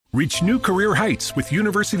Reach new career heights with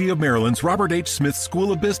University of Maryland's Robert H. Smith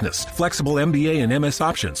School of Business. Flexible MBA and MS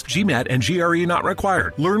options. GMAT and GRE not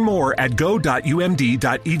required. Learn more at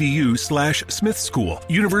go.umd.edu/Smith School.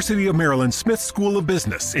 University of Maryland Smith School of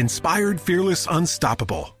Business. Inspired, fearless,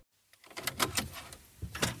 unstoppable.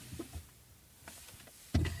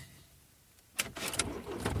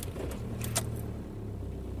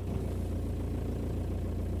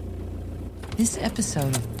 This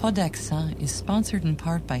episode of Pod Accent is sponsored in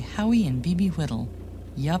part by Howie and Bibi Whittle.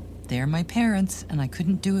 Yup, they're my parents, and I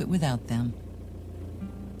couldn't do it without them.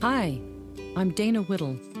 Hi, I'm Dana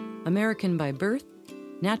Whittle, American by birth,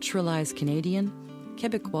 naturalized Canadian,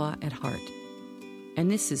 Quebecois at heart.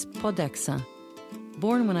 And this is Pod Accent,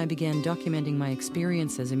 born when I began documenting my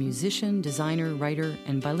experience as a musician, designer, writer,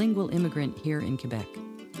 and bilingual immigrant here in Quebec.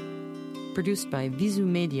 Produced by Visu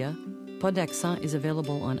Media, Pod Accent is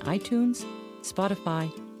available on iTunes, Spotify,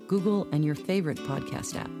 Google, and your favorite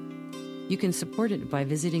podcast app. You can support it by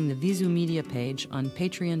visiting the Visu Media page on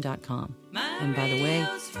patreon.com. And by the way,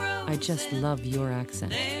 I just love your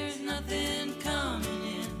accent. There's nothing coming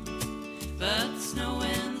in but the snow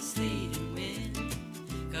and the sleet and wind,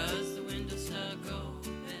 'cause the windows stuck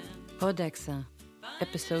open. Pod Accent,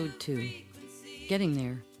 Episode 2. Getting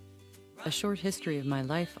There. A short history of my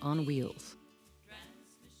life on wheels.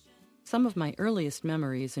 Some of my earliest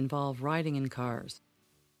memories involve riding in cars,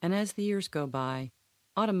 and as the years go by,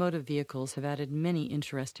 automotive vehicles have added many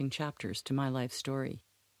interesting chapters to my life story.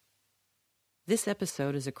 This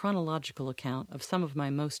episode is a chronological account of some of my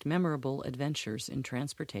most memorable adventures in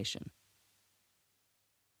transportation.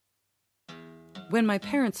 When my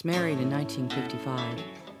parents married in 1955,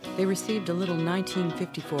 they received a little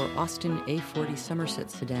 1954 Austin A40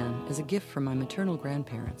 Somerset sedan as a gift from my maternal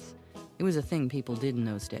grandparents. It was a thing people did in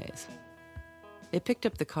those days. They picked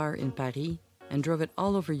up the car in Paris and drove it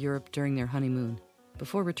all over Europe during their honeymoon,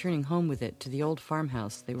 before returning home with it to the old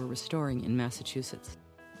farmhouse they were restoring in Massachusetts.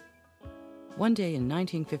 One day in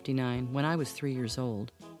 1959, when I was 3 years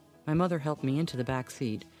old, my mother helped me into the back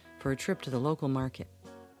seat for a trip to the local market.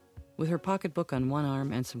 With her pocketbook on one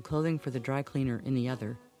arm and some clothing for the dry cleaner in the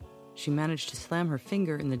other, she managed to slam her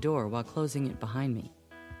finger in the door while closing it behind me.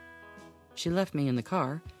 She left me in the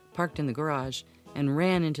car, parked in the garage, and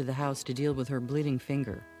ran into the house to deal with her bleeding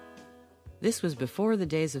finger. This was before the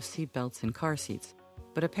days of seatbelts and car seats,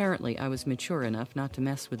 but apparently I was mature enough not to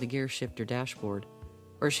mess with the gear shifter dashboard,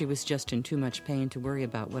 or she was just in too much pain to worry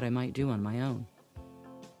about what I might do on my own.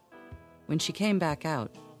 When she came back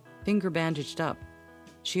out, finger bandaged up,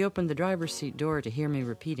 she opened the driver's seat door to hear me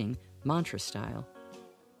repeating, mantra style,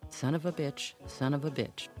 "Son of a bitch, son of a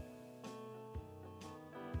bitch."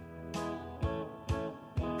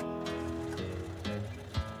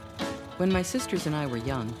 When my sisters and I were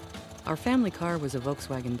young, our family car was a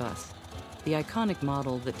Volkswagen bus, the iconic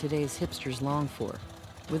model that today's hipsters long for,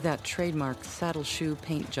 with that trademark saddle shoe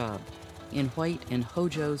paint job in white and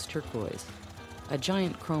Hojo's turquoise, a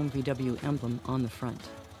giant chrome VW emblem on the front.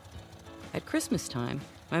 At Christmas time,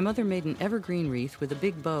 my mother made an evergreen wreath with a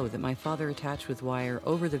big bow that my father attached with wire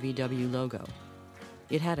over the VW logo.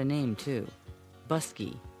 It had a name, too,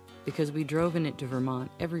 Busky, because we drove in it to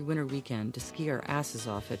Vermont every winter weekend to ski our asses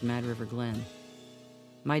off at Mad River Glen.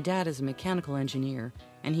 My dad is a mechanical engineer,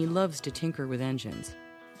 and he loves to tinker with engines,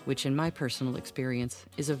 which in my personal experience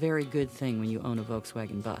is a very good thing when you own a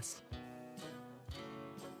Volkswagen bus.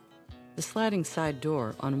 The sliding side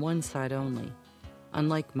door on one side only,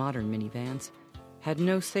 unlike modern minivans, had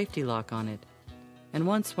no safety lock on it, and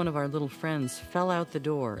once one of our little friends fell out the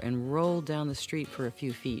door and rolled down the street for a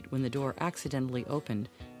few feet when the door accidentally opened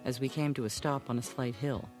as we came to a stop on a slight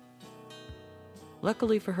hill.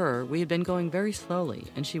 Luckily for her, we had been going very slowly,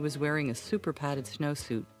 and she was wearing a super padded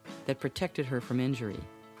snowsuit that protected her from injury.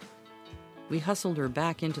 We hustled her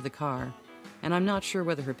back into the car, and I'm not sure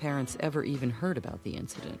whether her parents ever even heard about the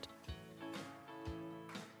incident.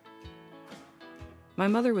 My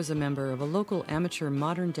mother was a member of a local amateur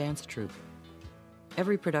modern dance troupe.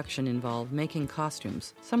 Every production involved making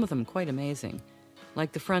costumes, some of them quite amazing,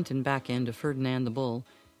 like the front and back end of Ferdinand the Bull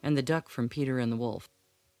and the duck from Peter and the Wolf.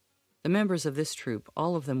 The members of this troupe,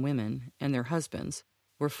 all of them women, and their husbands,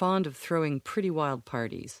 were fond of throwing pretty wild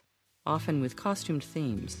parties, often with costumed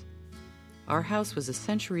themes. Our house was a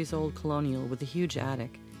centuries-old colonial with a huge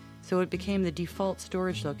attic, so it became the default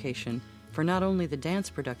storage location for not only the dance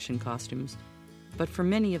production costumes, but for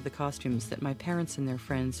many of the costumes that my parents and their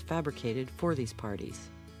friends fabricated for these parties.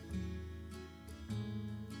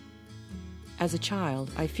 As a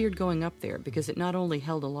child, I feared going up there because it not only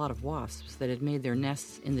held a lot of wasps that had made their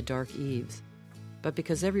nests in the dark eaves, but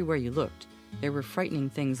because everywhere you looked, there were frightening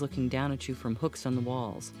things looking down at you from hooks on the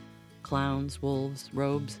walls, clowns, wolves,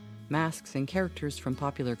 robes, masks, and characters from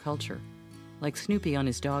popular culture, like Snoopy on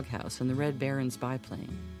his doghouse and the Red Baron's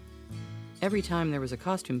biplane. Every time there was a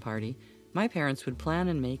costume party, my parents would plan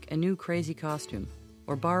and make a new crazy costume,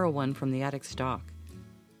 or borrow one from the attic stock.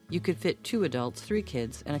 You could fit 2 adults, 3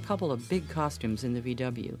 kids, and a couple of big costumes in the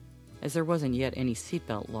VW, as there wasn't yet any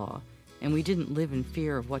seatbelt law, and we didn't live in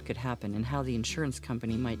fear of what could happen and how the insurance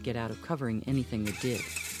company might get out of covering anything that did.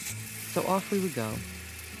 So off we would go,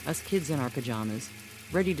 us kids in our pajamas,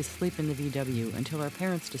 ready to sleep in the VW until our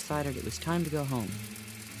parents decided it was time to go home.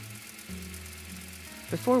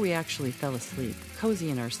 Before we actually fell asleep, cozy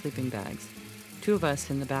in our sleeping bags, 2 of us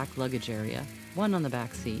in the back luggage area, 1 on the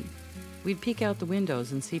back seat, we'd peek out the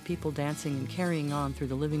windows and see people dancing and carrying on through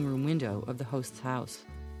the living room window of the host's house.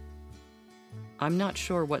 I'm not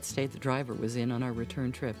sure what state the driver was in on our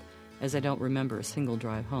return trip, as I don't remember a single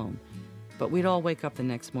drive home, but we'd all wake up the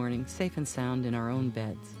next morning safe and sound in our own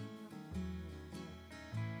beds.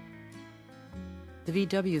 The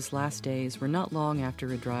VW's last days were not long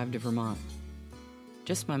after a drive to Vermont.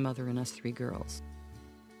 Just my mother and us 3 girls.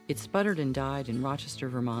 It sputtered and died in Rochester,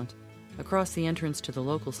 Vermont, across the entrance to the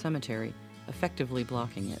local cemetery, effectively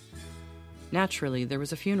blocking it. Naturally, there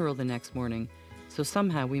was a funeral the next morning, so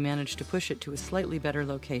somehow we managed to push it to a slightly better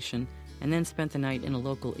location and then spent the night in a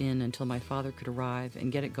local inn until my father could arrive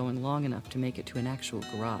and get it going long enough to make it to an actual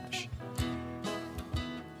garage.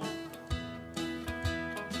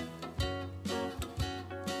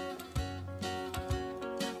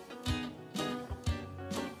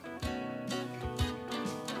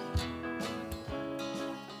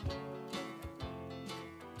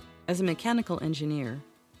 As a mechanical engineer,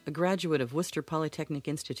 a graduate of Worcester Polytechnic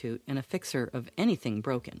Institute and a fixer of anything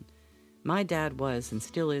broken, my dad was and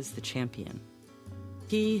still is the champion.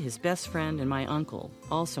 He, his best friend, and my uncle,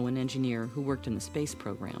 also an engineer who worked in the space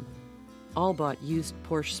program, all bought used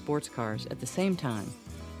Porsche sports cars at the same time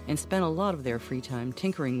and spent a lot of their free time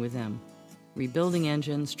tinkering with them, rebuilding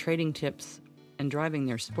engines, trading tips, and driving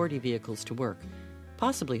their sporty vehicles to work,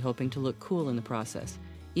 possibly hoping to look cool in the process,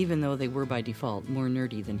 even though they were by default more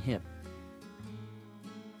nerdy than hip.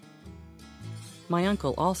 My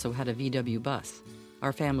uncle also had a VW bus.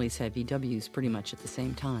 Our families had VWs pretty much at the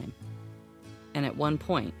same time. And at one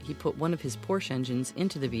point, he put one of his Porsche engines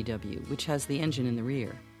into the VW, which has the engine in the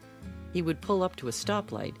rear. He would pull up to a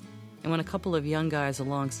stoplight, and when a couple of young guys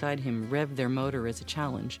alongside him revved their motor as a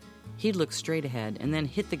challenge, he'd look straight ahead and then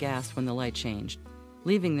hit the gas when the light changed,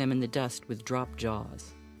 leaving them in the dust with dropped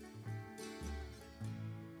jaws.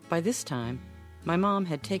 By this time, my mom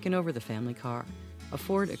had taken over the family car, a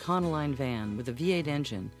Ford Econoline van with a V8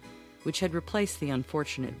 engine, which had replaced the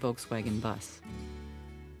unfortunate Volkswagen bus.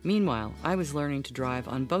 Meanwhile, I was learning to drive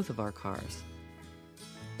on both of our cars.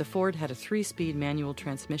 The Ford had a 3-speed manual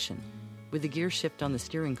transmission, with a gear shift on the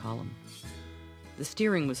steering column. The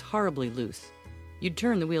steering was horribly loose. You'd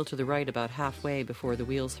turn the wheel to the right about halfway before the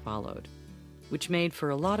wheels followed, which made for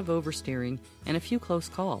a lot of oversteering and a few close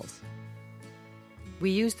calls. We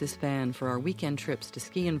used this van for our weekend trips to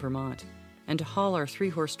ski in Vermont and to haul our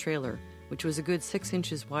 3-horse trailer, which was a good 6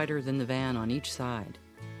 inches wider than the van on each side.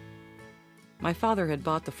 My father had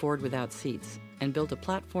bought the Ford without seats and built a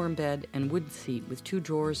platform bed and wooden seat with 2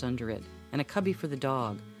 drawers under it and a cubby for the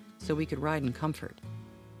dog so we could ride in comfort.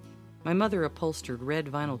 My mother upholstered red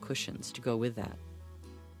vinyl cushions to go with that.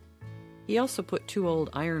 He also put 2 old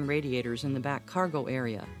iron radiators in the back cargo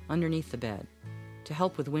area underneath the bed to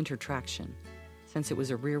help with winter traction, since it was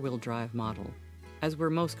a rear-wheel drive model, as were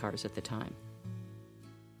most cars at the time.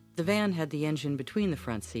 The van had the engine between the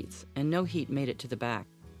front seats, and no heat made it to the back,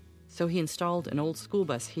 so he installed an old school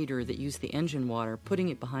bus heater that used the engine water, putting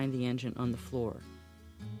it behind the engine on the floor.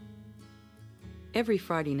 Every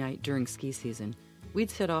Friday night during ski season,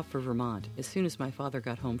 we'd set off for Vermont as soon as my father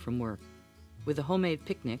got home from work, with a homemade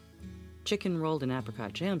picnic. Chicken rolled in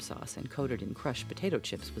apricot jam sauce and coated in crushed potato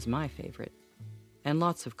chips was my favorite, and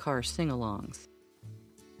lots of car sing-alongs.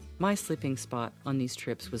 My sleeping spot on these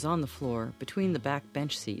trips was on the floor between the back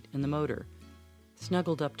bench seat and the motor,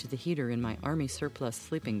 snuggled up to the heater in my Army surplus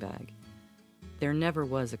sleeping bag. There never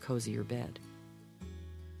was a cozier bed.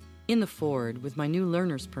 In the Ford, with my new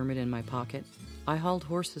learner's permit in my pocket, I hauled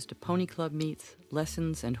horses to pony club meets,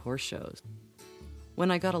 lessons, and horse shows.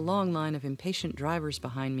 When I got a long line of impatient drivers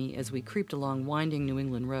behind me as we creeped along winding New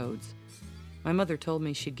England roads, my mother told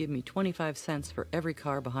me she'd give me 25 cents for every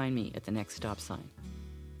car behind me at the next stop sign.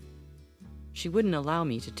 She wouldn't allow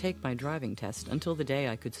me to take my driving test until the day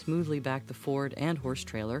I could smoothly back the Ford and horse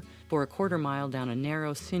trailer for a quarter mile down a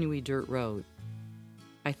narrow, sinewy dirt road.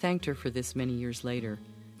 I thanked her for this many years later,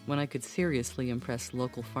 when I could seriously impress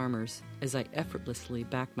local farmers as I effortlessly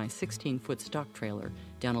backed my 16-foot stock trailer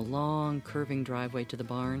down a long, curving driveway to the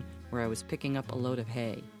barn where I was picking up a load of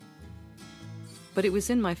hay. But it was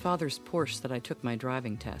in my father's Porsche that I took my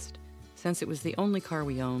driving test, since it was the only car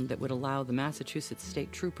we owned that would allow the Massachusetts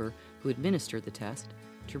state trooper who administered the test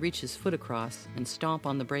to reach his foot across and stomp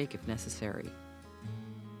on the brake if necessary.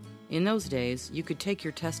 In those days, you could take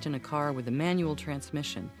your test in a car with a manual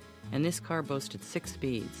transmission, and this car boasted 6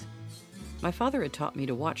 speeds. My father had taught me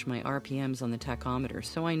to watch my RPMs on the tachometer,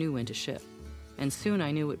 so I knew when to shift, and soon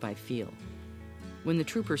I knew it by feel. When the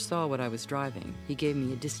trooper saw what I was driving, he gave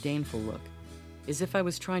me a disdainful look, as if I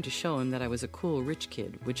was trying to show him that I was a cool rich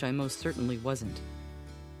kid, which I most certainly wasn't.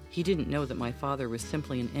 He didn't know that my father was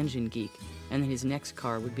simply an engine geek, and that his next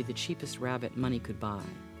car would be the cheapest rabbit money could buy.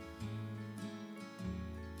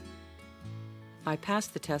 I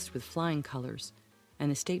passed the test with flying colors, and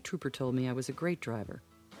the state trooper told me I was a great driver.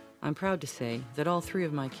 I'm proud to say that all 3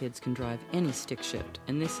 of my kids can drive any stick shift,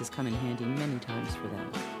 and this has come in handy many times for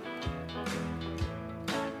them.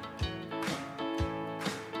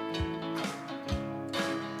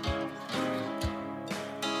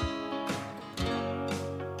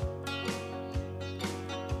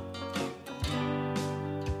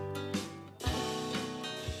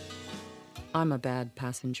 I'm a bad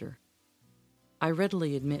passenger. I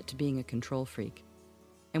readily admit to being a control freak,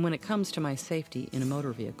 and when it comes to my safety in a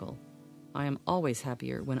motor vehicle, I am always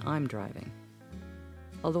happier when I'm driving.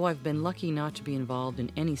 Although I've been lucky not to be involved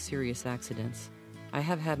in any serious accidents, I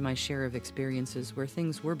have had my share of experiences where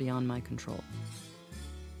things were beyond my control.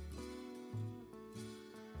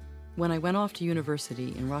 When I went off to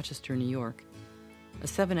university in Rochester, New York, a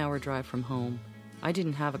 7-hour drive from home, I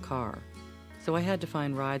didn't have a car, so I had to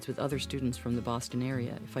find rides with other students from the Boston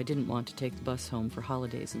area if I didn't want to take the bus home for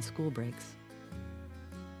holidays and school breaks.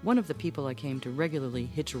 One of the people I came to regularly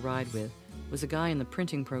hitch a ride with was a guy in the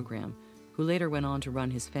printing program who later went on to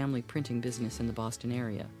run his family printing business in the Boston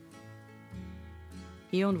area.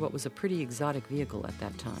 He owned what was a pretty exotic vehicle at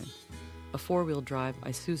that time, a 4-wheel drive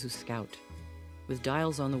Isuzu Scout, with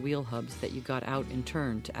dials on the wheel hubs that you got out and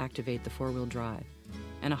turned to activate the 4-wheel drive,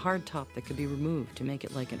 and a hard top that could be removed to make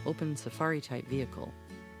it like an open safari-type vehicle.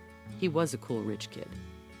 He was a cool rich kid.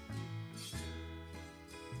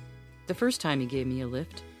 The first time he gave me a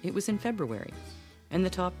lift, it was in February, and the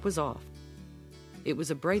top was off. It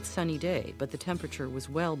was a bright sunny day, but the temperature was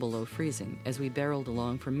well below freezing as we barreled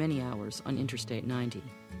along for many hours on Interstate 90.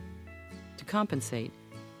 To compensate,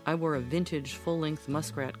 I wore a vintage full-length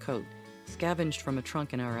muskrat coat scavenged from a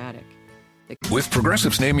trunk in our attic. With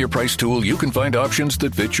Progressive's Name Your Price tool, you can find options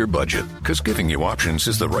that fit your budget, because giving you options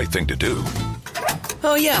is the right thing to do.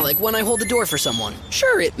 Oh yeah, like when I hold the door for someone.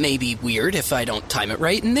 Sure, it may be weird if I don't time it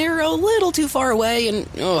right, and they're a little too far away,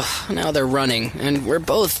 and now they're running. And we're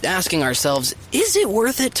both asking ourselves, is it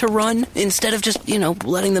worth it to run instead of just,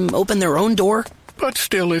 letting them open their own door? But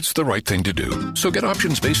still, it's the right thing to do. So get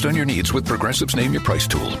options based on your needs with Progressive's Name Your Price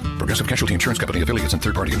tool. Progressive Casualty Insurance Company, affiliates, and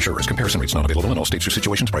third-party insurers. Comparison rates not available in all states or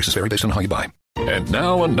situations. Prices vary based on how you buy. And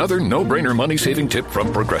now another no-brainer money-saving tip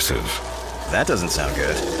from Progressive. That doesn't sound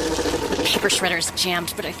good. Paper shredder's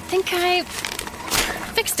jammed, but I think I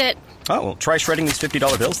fixed it. Oh, well, try shredding these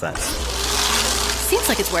 $50 bills then. Seems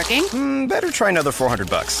like it's working. Better try another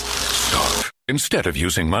 $400. Stop. Instead of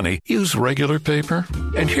using money, use regular paper.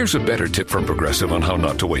 And here's a better tip from Progressive on how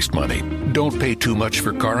not to waste money. Don't pay too much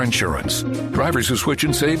for car insurance. Drivers who switch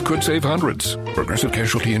and save could save hundreds. Progressive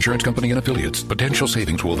Casualty Insurance Company and affiliates. Potential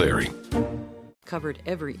savings will vary. Covered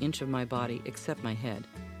every inch of my body except my head,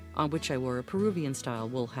 on which I wore a Peruvian-style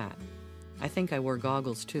wool hat. I think I wore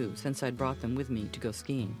goggles too, since I'd brought them with me to go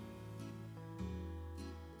skiing.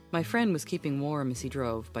 My friend was keeping warm as he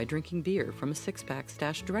drove by drinking beer from a 6-pack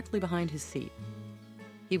stashed directly behind his seat.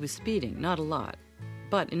 He was speeding, not a lot,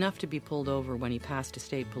 but enough to be pulled over when he passed a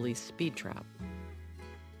state police speed trap.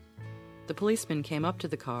 The policeman came up to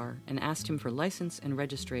the car and asked him for license and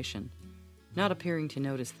registration, not appearing to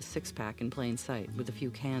notice the 6-pack in plain sight with a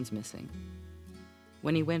few cans missing.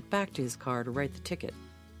 When he went back to his car to write the ticket,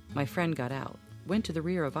 my friend got out, went to the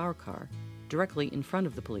rear of our car, directly in front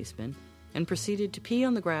of the policeman, and proceeded to pee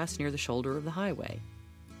on the grass near the shoulder of the highway.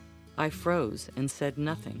 I froze and said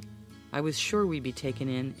nothing. I was sure we'd be taken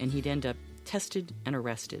in and he'd end up tested and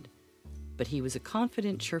arrested. But he was a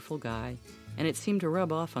confident, cheerful guy, and it seemed to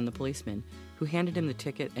rub off on the policeman, who handed him the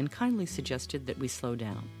ticket and kindly suggested that we slow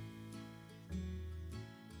down.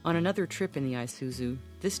 On another trip in the Isuzu,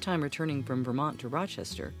 this time returning from Vermont to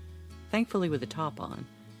Rochester, thankfully with the top on,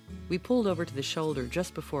 we pulled over to the shoulder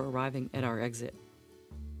just before arriving at our exit.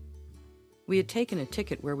 We had taken a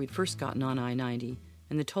ticket where we'd first gotten on I-90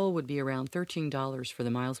 and the toll would be around $13 for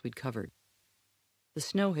the miles we'd covered. The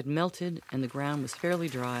snow had melted, and the ground was fairly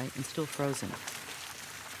dry and still frozen.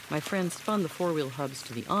 My friend spun the four-wheel hubs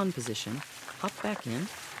to the on position, hopped back in,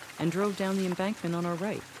 and drove down the embankment on our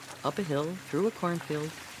right, up a hill, through a cornfield,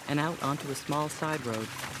 and out onto a small side road,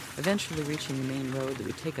 eventually reaching the main road that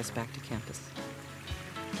would take us back to campus.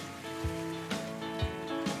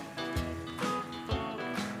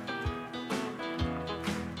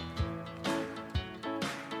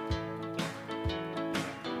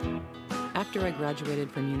 After I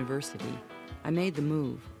graduated from university, I made the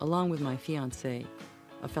move, along with my fiancé,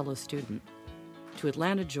 a fellow student, to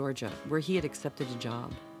Atlanta, Georgia, where he had accepted a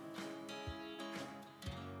job.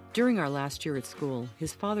 During our last year at school,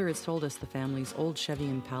 his father had sold us the family's old Chevy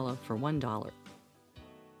Impala for $1.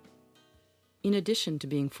 In addition to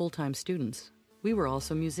being full-time students, we were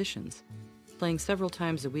also musicians, playing several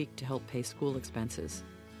times a week to help pay school expenses.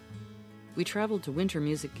 We traveled to winter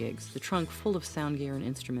music gigs, the trunk full of sound gear and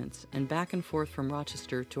instruments, and back and forth from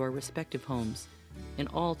Rochester to our respective homes, in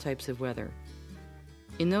all types of weather.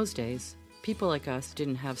 In those days, people like us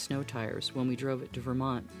didn't have snow tires when we drove it to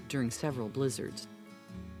Vermont during several blizzards.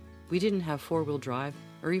 We didn't have four-wheel drive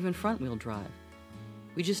or even front-wheel drive.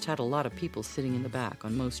 We just had a lot of people sitting in the back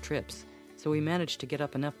on most trips, so we managed to get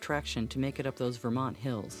up enough traction to make it up those Vermont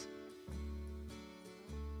hills.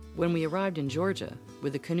 When we arrived in Georgia,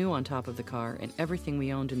 with a canoe on top of the car and everything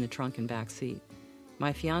we owned in the trunk and back seat,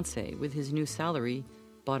 my fiancé, with his new salary,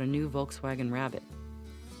 bought a new Volkswagen Rabbit.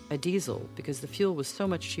 A diesel because the fuel was so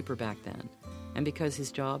much cheaper back then, and because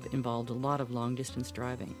his job involved a lot of long-distance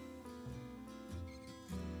driving.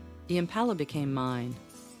 The Impala became mine.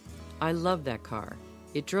 I loved that car.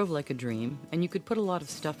 It drove like a dream, and you could put a lot of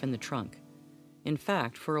stuff in the trunk. In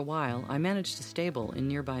fact, for a while, I managed a stable in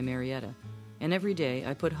nearby Marietta, and every day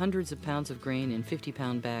I put hundreds of pounds of grain in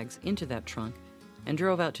 50-pound bags into that trunk and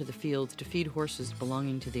drove out to the fields to feed horses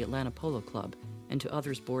belonging to the Atlanta Polo Club and to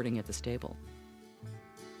others boarding at the stable.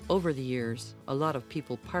 Over the years, a lot of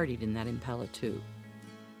people partied in that Impala too,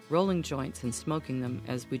 rolling joints and smoking them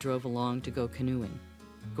as we drove along to go canoeing,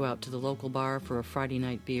 go out to the local bar for a Friday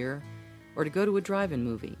night beer, or to go to a drive-in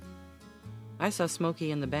movie. I saw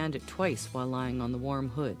Smokey and the Bandit twice while lying on the warm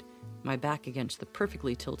hood, my back against the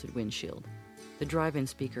perfectly tilted windshield, the drive-in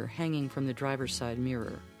speaker hanging from the driver's side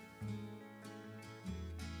mirror.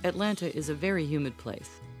 Atlanta is a very humid place,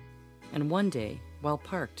 and one day, while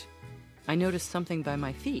parked, I noticed something by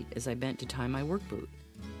my feet as I bent to tie my work boot.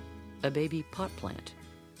 A baby pot plant.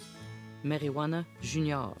 Marijuana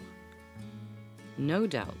junior. No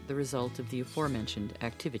doubt the result of the aforementioned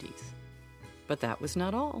activities. But that was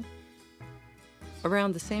not all.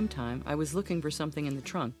 Around the same time, I was looking for something in the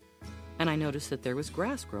trunk, and I noticed that there was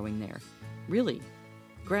grass growing there. Really,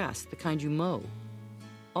 grass, the kind you mow.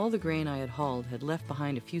 All the grain I had hauled had left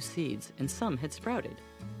behind a few seeds, and some had sprouted.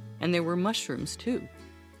 And there were mushrooms, too.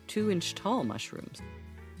 2-inch-tall mushrooms.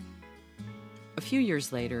 A few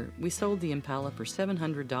years later, we sold the Impala for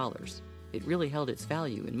 $700. It really held its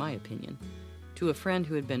value, in my opinion, to a friend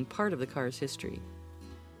who had been part of the car's history.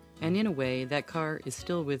 And in a way, that car is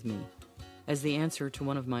still with me, as the answer to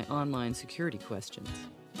one of my online security questions.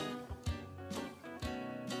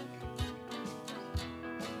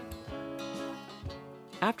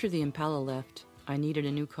 After the Impala left, I needed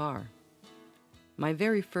a new car. My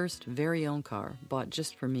very first, very own car, bought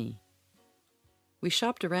just for me. We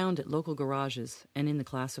shopped around at local garages and in the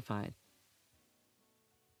classified.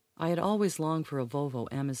 I had always longed for a Volvo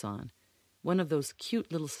Amazon, one of those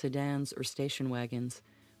cute little sedans or station wagons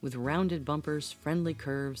with rounded bumpers, friendly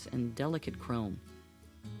curves, and delicate chrome.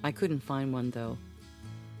 I couldn't find one, though.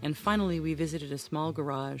 And finally we visited a small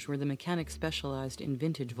garage where the mechanic specialized in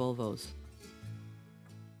vintage Volvos.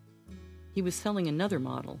 He was selling another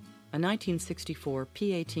model, a 1964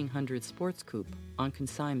 P1800 sports coupe, on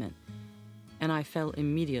consignment, and I fell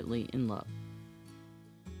immediately in love.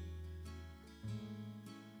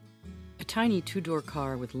 A tiny two-door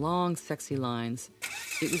car with long, sexy lines,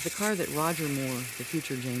 it was the car that Roger Moore, the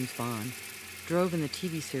future James Bond, drove in the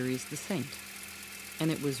TV series The Saint. And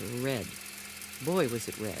it was red. Boy, was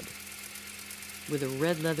it red. With a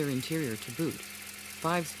red leather interior to boot,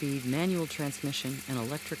 5-speed manual transmission and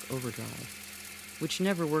electric overdrive, which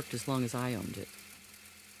never worked as long as I owned it.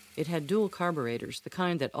 It had dual carburetors, the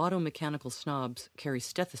kind that auto-mechanical snobs carry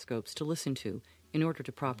stethoscopes to listen to in order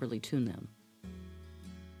to properly tune them.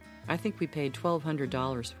 I think we paid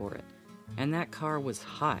 $1,200 for it, and that car was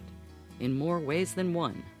hot, in more ways than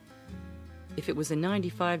one. If it was a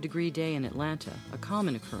 95-degree day in Atlanta, a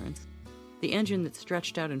common occurrence, the engine that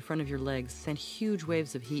stretched out in front of your legs sent huge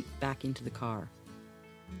waves of heat back into the car.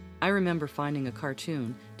 I remember finding a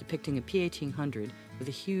cartoon depicting a P1800 with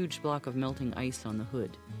a huge block of melting ice on the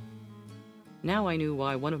hood. Now I knew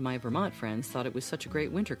why one of my Vermont friends thought it was such a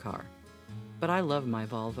great winter car. But I loved my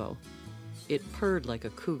Volvo. It purred like a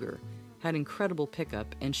cougar, had incredible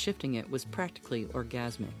pickup, and shifting it was practically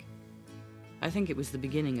orgasmic. I think it was the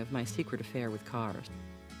beginning of my secret affair with cars.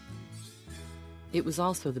 It was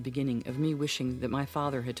also the beginning of me wishing that my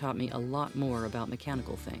father had taught me a lot more about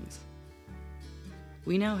mechanical things.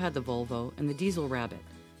 We now had the Volvo and the Diesel Rabbit,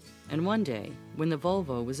 and one day, when the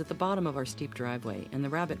Volvo was at the bottom of our steep driveway and the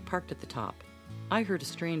Rabbit parked at the top, I heard a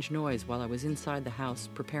strange noise while I was inside the house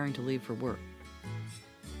preparing to leave for work.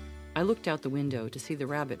 I looked out the window to see the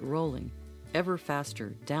Rabbit rolling, ever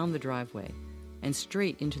faster, down the driveway and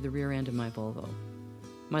straight into the rear end of my Volvo.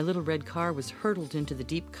 My little red car was hurtled into the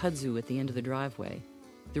deep kudzu at the end of the driveway,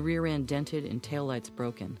 the rear end dented and taillights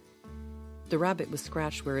broken. The Rabbit was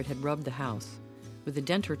scratched where it had rubbed the house, with a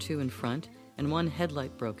dent or two in front and one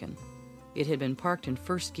headlight broken. It had been parked in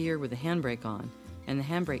first gear with the handbrake on, and the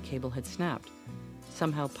handbrake cable had snapped,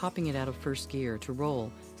 somehow popping it out of first gear to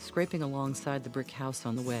roll, scraping alongside the brick house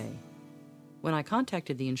on the way. When I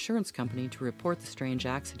contacted the insurance company to report the strange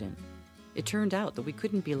accident, it turned out that we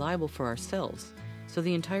couldn't be liable for ourselves, so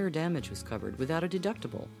the entire damage was covered without a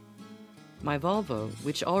deductible. My Volvo,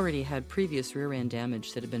 which already had previous rear-end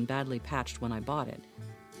damage that had been badly patched when I bought it,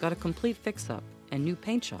 got a complete fix-up and new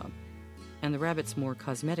paint job, and the Rabbit's more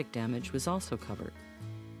cosmetic damage was also covered.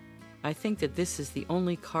 I think that this is the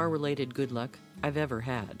only car-related good luck I've ever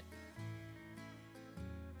had.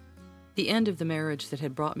 The end of the marriage that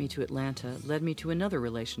had brought me to Atlanta led me to another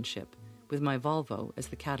relationship, with my Volvo as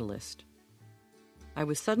the catalyst. I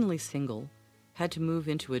was suddenly single, had to move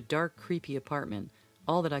into a dark, creepy apartment,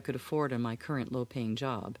 all that I could afford on my current low-paying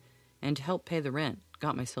job, and to help pay the rent,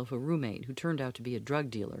 got myself a roommate who turned out to be a drug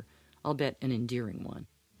dealer, I'll bet an endearing one.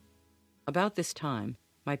 About this time,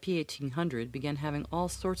 my P1800 began having all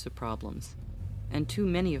sorts of problems, and too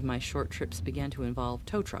many of my short trips began to involve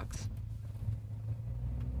tow trucks.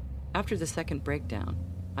 After the second breakdown,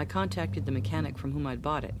 I contacted the mechanic from whom I'd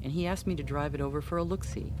bought it, and he asked me to drive it over for a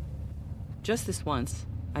look-see. Just this once,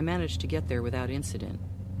 I managed to get there without incident,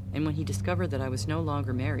 and when he discovered that I was no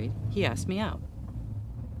longer married, he asked me out.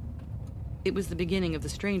 It was the beginning of the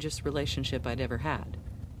strangest relationship I'd ever had.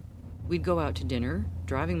 We'd go out to dinner,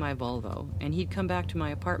 driving my Volvo, and he'd come back to my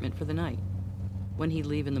apartment for the night. When he'd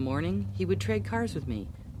leave in the morning, he would trade cars with me,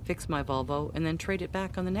 fix my Volvo, and then trade it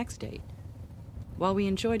back on the next date. While we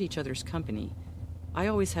enjoyed each other's company, I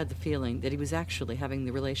always had the feeling that he was actually having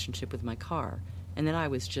the relationship with my car, and that I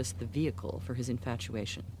was just the vehicle for his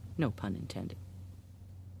infatuation. No pun intended.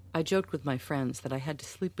 I joked with my friends that I had to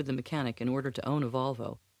sleep with the mechanic in order to own a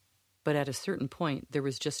Volvo, but at a certain point there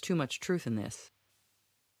was just too much truth in this.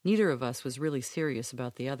 Neither of us was really serious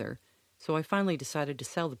about the other, so I finally decided to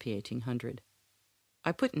sell the P1800.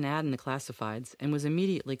 I put an ad in the classifieds and was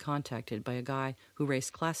immediately contacted by a guy who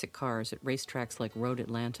raced classic cars at racetracks like Road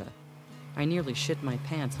Atlanta. I nearly shit my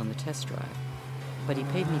pants on the test drive, but he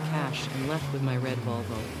paid me cash and left with my red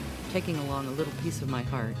Volvo, taking along a little piece of my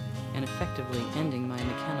heart and effectively ending my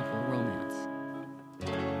mechanical romance.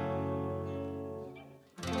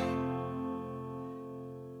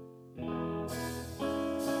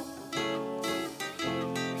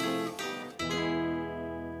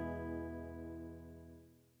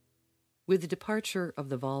 With the departure of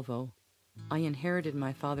the Volvo, I inherited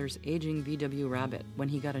my father's aging VW Rabbit when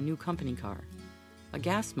he got a new company car. A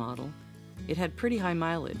gas model, it had pretty high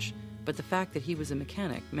mileage, but the fact that he was a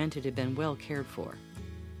mechanic meant it had been well cared for.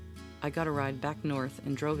 I got a ride back north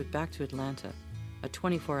and drove it back to Atlanta, a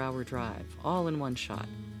 24-hour drive, all in one shot,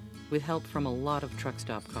 with help from a lot of truck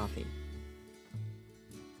stop coffee.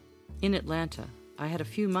 In Atlanta, I had a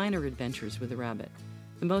few minor adventures with the Rabbit,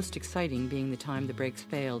 the most exciting being the time the brakes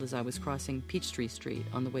failed as I was crossing Peachtree Street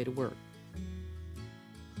on the way to work.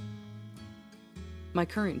 My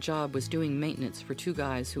current job was doing maintenance for two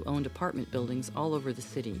guys who owned apartment buildings all over the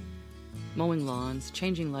city, mowing lawns,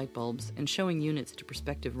 changing light bulbs, and showing units to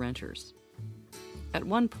prospective renters. At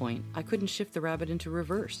one point, I couldn't shift the Rabbit into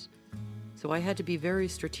reverse, so I had to be very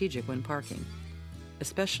strategic when parking,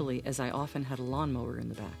 especially as I often had a lawnmower in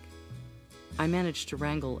the back. I managed to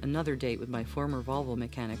wrangle another date with my former Volvo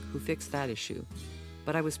mechanic who fixed that issue,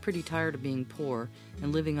 but I was pretty tired of being poor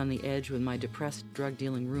and living on the edge with my depressed,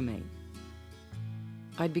 drug-dealing roommate.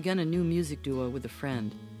 I'd begun a new music duo with a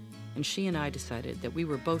friend, and she and I decided that we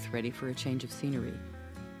were both ready for a change of scenery.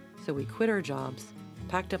 So we quit our jobs,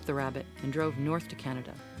 packed up the Rabbit, and drove north to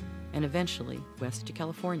Canada, and eventually west to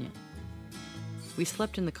California. We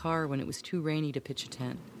slept in the car when it was too rainy to pitch a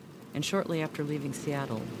tent, and shortly after leaving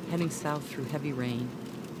Seattle, heading south through heavy rain,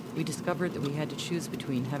 we discovered that we had to choose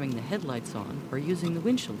between having the headlights on or using the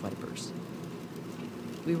windshield wipers.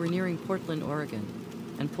 We were nearing Portland, Oregon,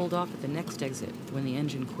 and pulled off at the next exit when the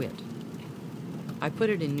engine quit. I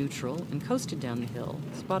put it in neutral and coasted down the hill,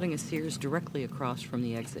 spotting a Sears directly across from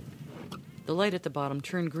the exit. The light at the bottom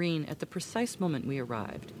turned green at the precise moment we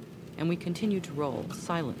arrived, and we continued to roll,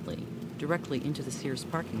 silently, directly into the Sears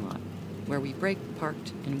parking lot, where we braked,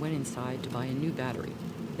 parked, and went inside to buy a new battery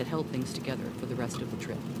that held things together for the rest of the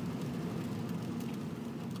trip.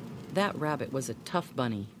 That rabbit was a tough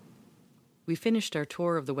bunny. We finished our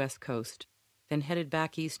tour of the West Coast, then headed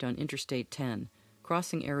back east on Interstate 10,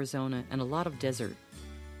 crossing Arizona and a lot of desert.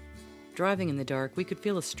 Driving in the dark, we could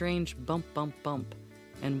feel a strange bump, bump, bump,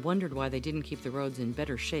 and wondered why they didn't keep the roads in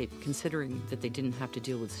better shape, considering that they didn't have to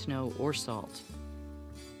deal with snow or salt.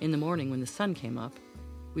 In the morning, when the sun came up,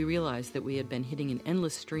 we realized that we had been hitting an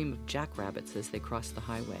endless stream of jackrabbits as they crossed the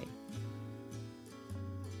highway.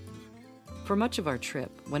 For much of our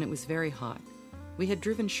trip, when it was very hot, we had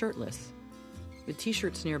driven shirtless, with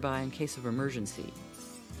t-shirts nearby in case of emergency.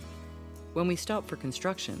 When we stopped for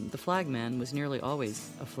construction, the flagman was nearly always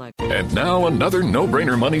a flag. And now another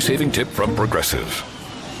no-brainer money-saving tip from Progressive.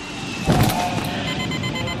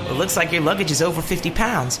 It looks like your luggage is over 50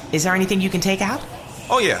 pounds. Is there anything you can take out?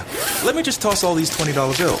 Oh, yeah. Let me just toss all these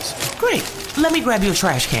 $20 bills. Great. Let me grab you a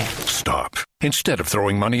trash can. Stop. Instead of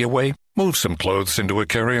throwing money away, move some clothes into a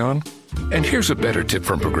carry-on. And here's a better tip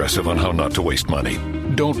from Progressive on how not to waste money.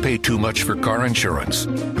 Don't pay too much for car insurance.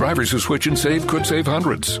 Drivers who switch and save could save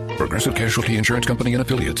hundreds. Progressive Casualty Insurance Company and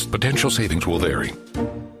Affiliates. Potential savings will vary.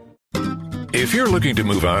 If you're looking to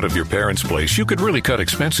move out of your parents' place, you could really cut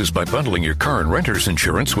expenses by bundling your car and renter's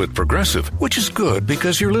insurance with Progressive, which is good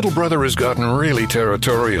because your little brother has gotten really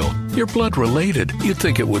territorial. You're blood related. You'd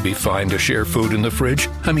think it would be fine to share food in the fridge.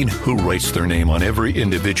 I mean, who writes their name on every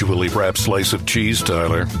individually wrapped slice of cheese,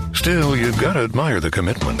 Tyler? Still, you've got to admire the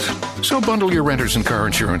commitment. So bundle your renter's and car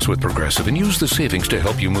insurance with Progressive and use the savings to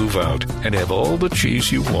help you move out and have all the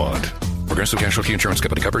cheese you want. Progressive Casualty Insurance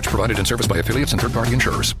Company. Coverage provided and serviced by affiliates and third-party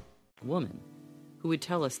insurers. Woman who would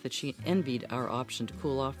tell us that she envied our option to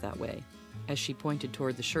cool off that way, as she pointed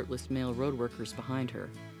toward the shirtless male road workers behind her.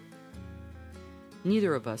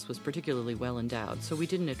 Neither of us was particularly well endowed, so we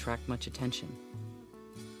didn't attract much attention.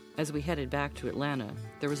 As we headed back to Atlanta,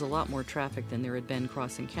 there was a lot more traffic than there had been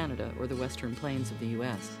crossing Canada or the western plains of the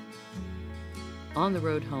U.S. On the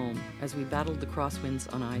road home, as we battled the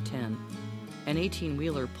crosswinds on I-10, an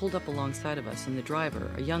 18-wheeler pulled up alongside of us, and the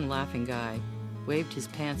driver, a young laughing guy, waved his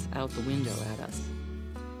pants out the window at us.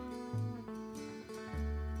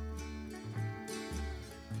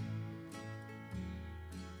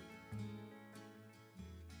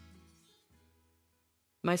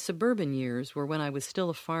 My suburban years were when I was still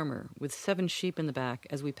a farmer, with 7 sheep in the back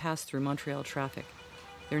as we passed through Montreal traffic,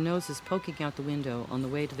 their noses poking out the window on the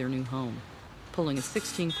way to their new home, pulling a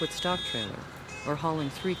 16-foot stock trailer, or hauling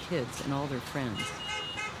 3 kids and all their friends,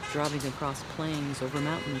 driving across plains, over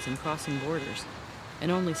mountains, and crossing borders,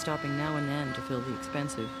 and only stopping now and then to fill the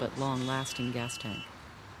expensive but long-lasting gas tank.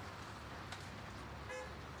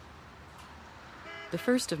 The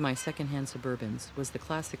first of my second-hand Suburbans was the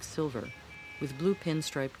classic silver, with blue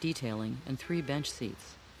pinstripe detailing and 3 bench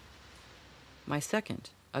seats. My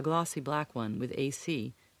second, a glossy black one with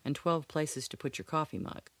AC and 12 places to put your coffee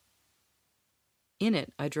mug. In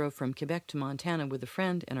it, I drove from Quebec to Montana with a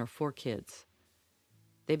friend and our 4 kids.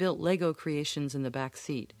 They built Lego creations in the back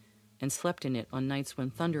seat and slept in it on nights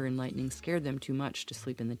when thunder and lightning scared them too much to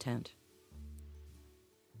sleep in the tent.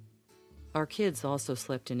 Our kids also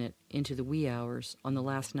slept in it into the wee hours on the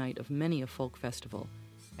last night of many a folk festival,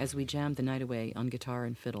 as we jammed the night away on guitar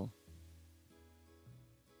and fiddle.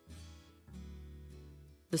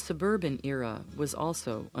 The suburban era was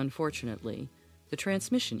also, unfortunately, the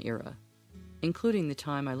transmission era, including the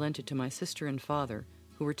time I lent it to my sister and father,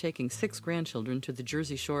 who were taking 6 grandchildren to the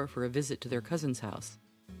Jersey Shore for a visit to their cousin's house.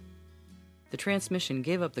 The transmission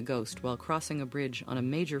gave up the ghost while crossing a bridge on a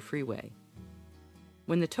major freeway.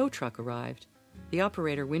 When the tow truck arrived, the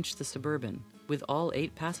operator winched the Suburban, with all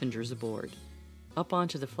 8 passengers aboard, up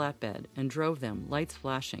onto the flatbed and drove them, lights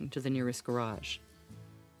flashing, to the nearest garage.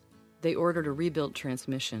 They ordered a rebuilt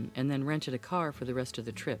transmission and then rented a car for the rest of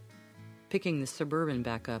the trip, picking the Suburban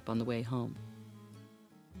back up on the way home.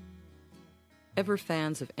 Ever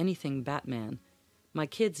fans of anything Batman, my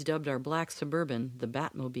kids dubbed our black Suburban the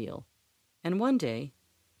Batmobile. And one day,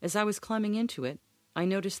 as I was climbing into it, I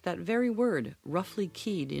noticed that very word roughly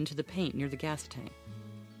keyed into the paint near the gas tank.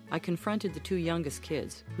 I confronted the 2 youngest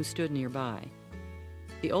kids, who stood nearby.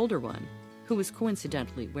 The older one, who was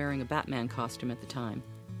coincidentally wearing a Batman costume at the time,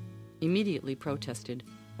 immediately protested,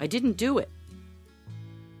 "I didn't do it."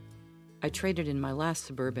 I traded in my last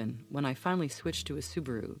Suburban when I finally switched to a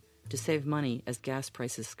Subaru to save money as gas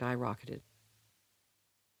prices skyrocketed.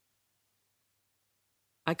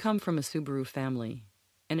 I come from a Subaru family,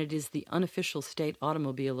 and it is the unofficial state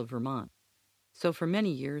automobile of Vermont, so for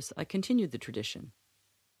many years I continued the tradition.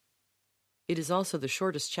 It is also the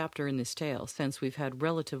shortest chapter in this tale, since we've had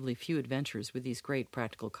relatively few adventures with these great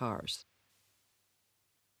practical cars.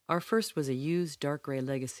 Our first was a used dark gray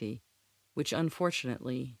Legacy, which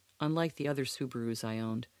unfortunately, unlike the other Subarus I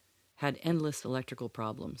owned, had endless electrical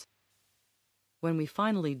problems. When we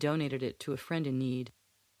finally donated it to a friend in need,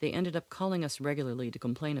 they ended up calling us regularly to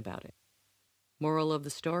complain about it. Moral of the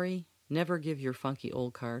story, never give your funky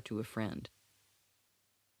old car to a friend.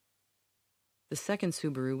 The second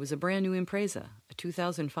Subaru was a brand new Impreza, a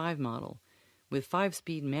 2005 model, with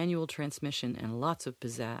 5-speed manual transmission and lots of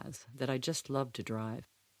pizzazz that I just loved to drive.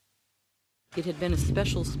 It had been a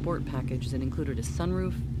special sport package that included a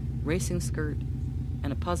sunroof, racing skirt,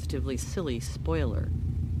 and a positively silly spoiler,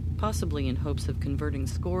 possibly in hopes of converting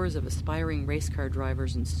scores of aspiring race car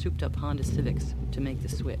drivers and souped-up Honda Civics to make the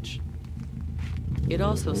switch. It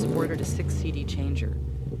also sported a 6-CD changer,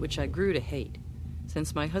 which I grew to hate,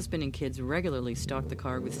 since my husband and kids regularly stocked the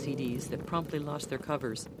car with CDs that promptly lost their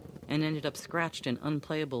covers and ended up scratched and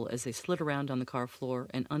unplayable as they slid around on the car floor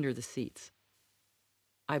and under the seats.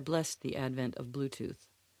 I blessed the advent of Bluetooth,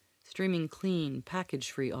 streaming clean,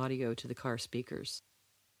 package-free audio to the car speakers.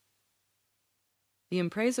 The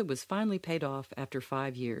Impreza was finally paid off after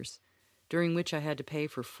 5 years, during which I had to pay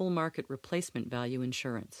for full market replacement value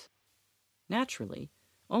insurance. Naturally,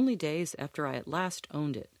 only days after I at last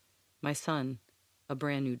owned it, my son, a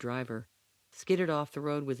brand new driver, skidded off the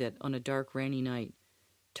road with it on a dark, rainy night,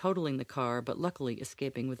 totaling the car but luckily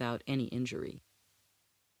escaping without any injury.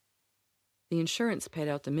 The insurance paid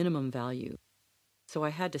out the minimum value, so I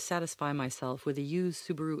had to satisfy myself with a used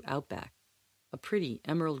Subaru Outback, a pretty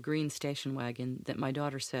emerald green station wagon that my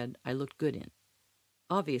daughter said I looked good in.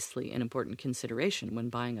 Obviously an important consideration when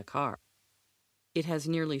buying a car. It has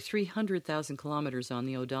nearly 300,000 kilometers on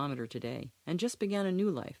the odometer today and just began a new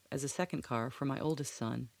life as a second car for my oldest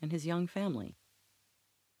son and his young family.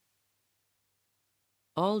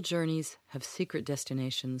 All journeys have secret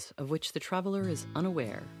destinations of which the traveler is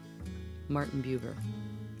unaware. Martin Buber.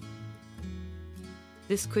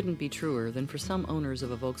 This couldn't be truer than for some owners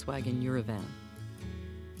of a Volkswagen Eurovan.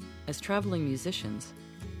 As traveling musicians,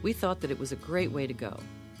 we thought that it was a great way to go.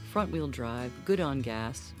 Front-wheel drive, good on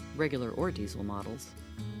gas, regular or diesel models,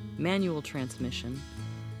 manual transmission,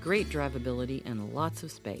 great drivability, and lots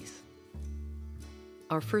of space.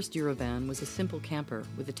 Our first Eurovan was a simple camper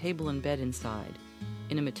with a table and bed inside,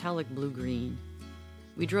 in a metallic blue-green.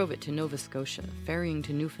 We drove it to Nova Scotia, ferrying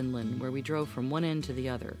to Newfoundland, where we drove from one end to the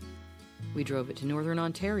other. We drove it to northern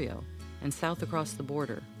Ontario and south across the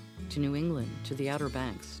border, to New England, to the Outer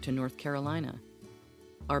Banks, to North Carolina.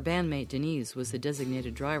 Our bandmate Denise was the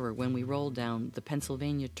designated driver when we rolled down the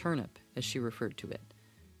Pennsylvania Turnip, as she referred to it,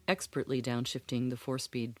 expertly downshifting the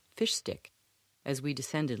 4-speed fish stick as we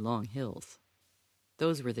descended long hills.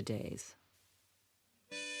 Those were the days.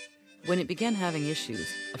 When it began having issues,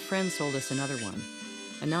 a friend sold us another one,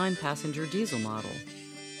 a 9-passenger diesel model.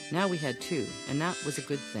 Now we had 2, and that was a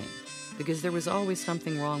good thing, because there was always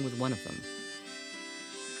something wrong with one of them.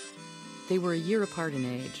 They were a year apart in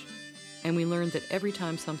age, and we learned that every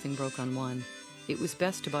time something broke on one, it was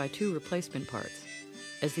best to buy 2 replacement parts,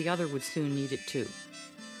 as the other would soon need it too.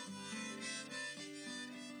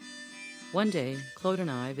 One day, Claude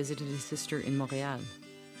and I visited his sister in Montreal,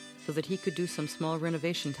 so that he could do some small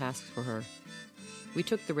renovation tasks for her. We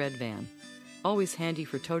took the red van, always handy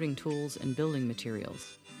for toting tools and building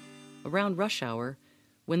materials. Around rush hour,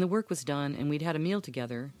 when the work was done and we'd had a meal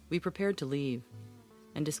together, we prepared to leave,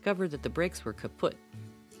 and discovered that the brakes were kaput.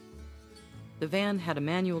 The van had a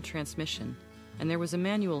manual transmission, and there was a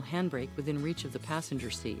manual handbrake within reach of the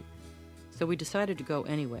passenger seat, so we decided to go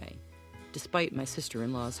anyway, despite my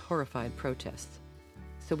sister-in-law's horrified protests,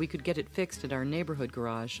 so we could get it fixed at our neighborhood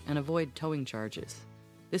garage and avoid towing charges.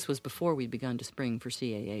 This was before we'd begun to spring for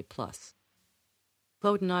CAA+.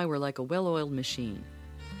 Claude and I were like a well-oiled machine,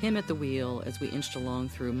 him at the wheel as we inched along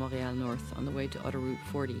through Montreal North on the way to Autoroute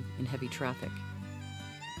 40 in heavy traffic.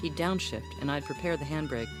 He'd downshift, and I'd prepare the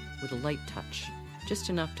handbrake with a light touch, just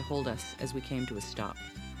enough to hold us as we came to a stop.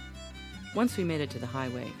 Once we made it to the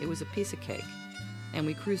highway, it was a piece of cake, and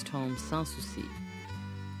we cruised home sans souci.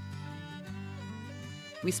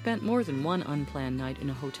 We spent more than one unplanned night in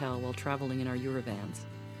a hotel while traveling in our Eurovans,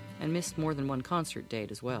 and missed more than one concert date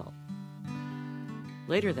as well.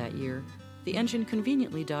 Later that year, the engine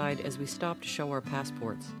conveniently died as we stopped to show our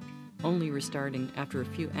passports, only restarting after a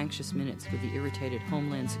few anxious minutes with the irritated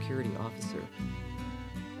Homeland Security officer.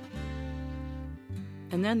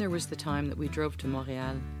 And then there was the time that we drove to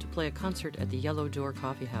Montreal to play a concert at the Yellow Door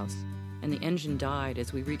Coffee House, and the engine died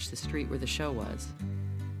as we reached the street where the show was.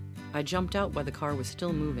 I jumped out while the car was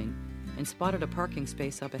still moving and spotted a parking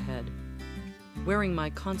space up ahead. Wearing my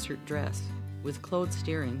concert dress, with clothed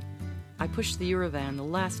steering, I pushed the Eurovan the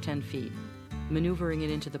last 10 feet, maneuvering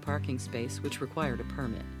it into the parking space, which required a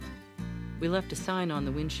permit. We left a sign on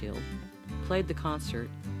the windshield, played the concert,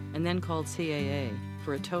 and then called CAA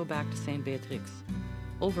for a tow back to St. Beatrix,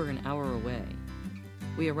 over an hour away.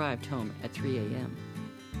 We arrived home at 3 a.m.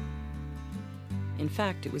 In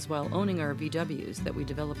fact, it was while owning our VWs that we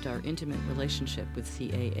developed our intimate relationship with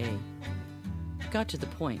CAA. It got to the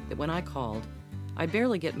point that when I called, I'd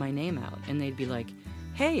barely get my name out, and they'd be like,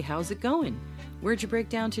 "Hey, how's it going? Where'd you break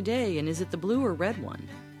down today, and is it the blue or red one?"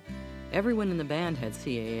 Everyone in the band had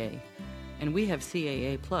CAA, and we have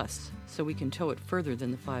CAA+, so we can tow it further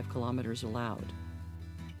than the 5 kilometers allowed.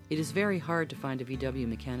 It is very hard to find a VW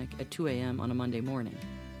mechanic at 2 a.m. on a Monday morning.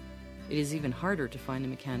 It is even harder to find a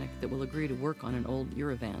mechanic that will agree to work on an old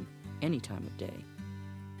Eurovan any time of day.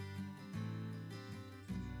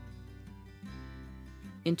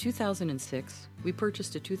 In 2006, we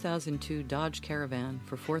purchased a 2002 Dodge Caravan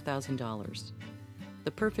for $4,000,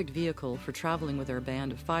 the perfect vehicle for traveling with our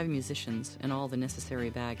band of 5 musicians and all the necessary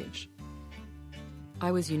baggage.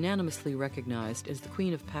 I was unanimously recognized as the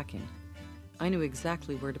queen of packing. I knew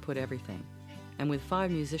exactly where to put everything, and with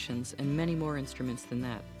 5 musicians and many more instruments than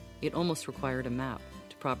that, it almost required a map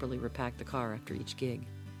to properly repack the car after each gig.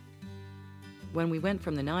 When we went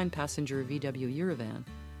from the 9-passenger VW Eurovan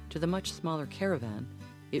to the much smaller Caravan,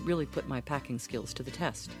 it really put my packing skills to the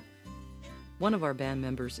test. One of our band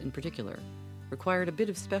members in particular required a bit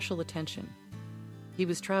of special attention. He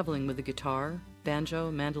was traveling with a guitar,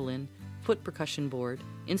 banjo, mandolin, foot percussion board,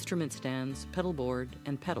 instrument stands, pedal board,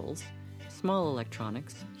 and pedals, small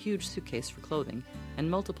electronics, huge suitcase for clothing, and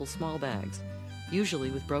multiple small bags,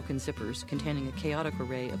 usually with broken zippers containing a chaotic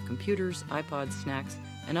array of computers, iPods, snacks,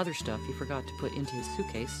 and other stuff he forgot to put into his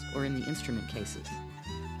suitcase or in the instrument cases.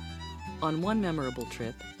 On one memorable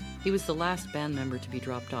trip, he was the last band member to be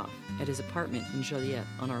dropped off at his apartment in Joliette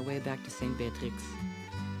on our way back to St. Beatrix.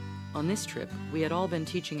 On this trip, we had all been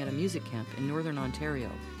teaching at a music camp in northern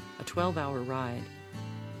Ontario, a 12-hour ride,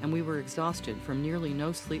 and we were exhausted from nearly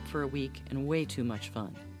no sleep for a week and way too much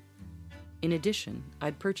fun. In addition,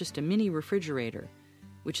 I'd purchased a mini refrigerator,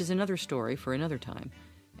 which is another story for another time,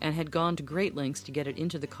 and had gone to great lengths to get it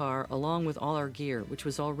into the car along with all our gear, which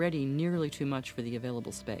was already nearly too much for the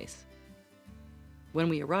available space. When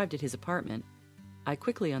we arrived at his apartment, I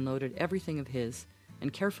quickly unloaded everything of his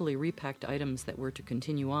and carefully repacked items that were to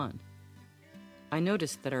continue on. I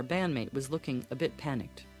noticed that our bandmate was looking a bit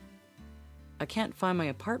panicked. "I can't find my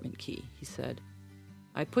apartment key," he said.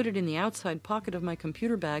 "I put it in the outside pocket of my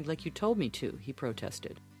computer bag like you told me to," he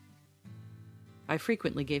protested. I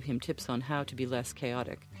frequently gave him tips on how to be less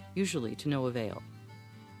chaotic, usually to no avail.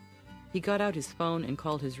 He got out his phone and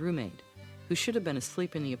called his roommate, who should have been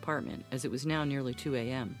asleep in the apartment as it was now nearly 2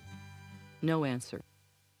 a.m. No answer.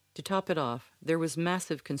 To top it off, there was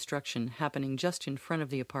massive construction happening just in front of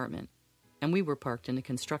the apartment, and we were parked in a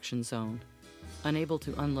construction zone, unable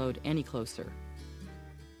to unload any closer.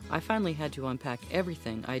 I finally had to unpack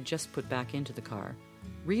everything I had just put back into the car,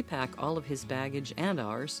 repack all of his baggage and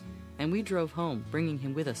ours, and we drove home, bringing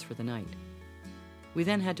him with us for the night. We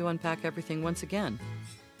then had to unpack everything once again,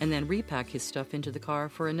 and then repack his stuff into the car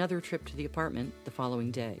for another trip to the apartment the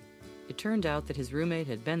following day. It turned out that his roommate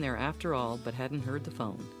had been there after all, but hadn't heard the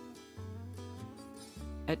phone.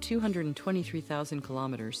 At 223,000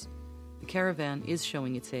 kilometers, the Caravan is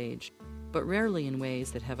showing its age, but rarely in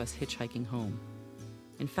ways that have us hitchhiking home.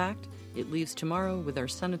 In fact, it leaves tomorrow with our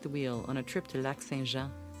son at the wheel on a trip to Lac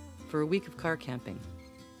Saint-Jean for a week of car camping.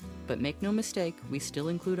 But make no mistake, we still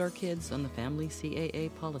include our kids on the family CAA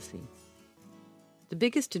policy. The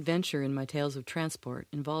biggest adventure in my tales of transport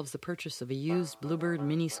involves the purchase of a used Bluebird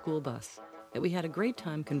mini school bus that we had a great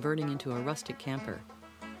time converting into a rustic camper,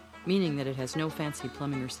 meaning that it has no fancy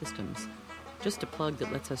plumbing or systems, just a plug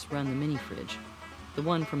that lets us run the mini fridge, the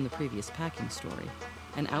one from the previous packing story,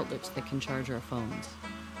 and outlets that can charge our phones.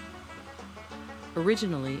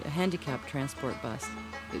 Originally a handicapped transport bus,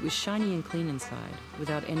 it was shiny and clean inside,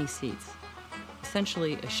 without any seats.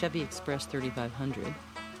 Essentially a Chevy Express 3500,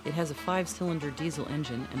 it has a 5-cylinder diesel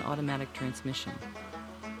engine and automatic transmission.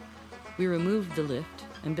 We removed the lift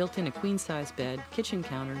and built in a queen-size bed, kitchen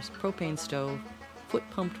counters, propane stove,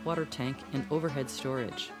 foot-pumped water tank, and overhead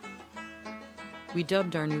storage. We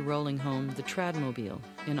dubbed our new rolling home the Tradmobile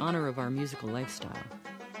in honor of our musical lifestyle.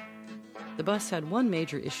 The bus had one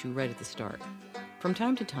major issue right at the start. From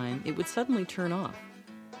time to time, it would suddenly turn off.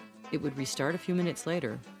 It would restart a few minutes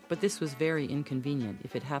later, but this was very inconvenient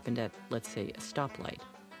if it happened at, let's say, a stoplight.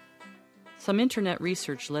 Some internet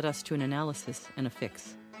research led us to an analysis and a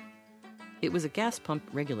fix. It was a gas pump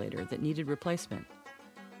regulator that needed replacement.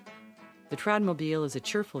 The Tradmobile is a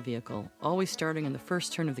cheerful vehicle, always starting on the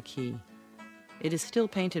first turn of the key. It is still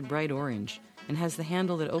painted bright orange and has the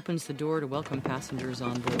handle that opens the door to welcome passengers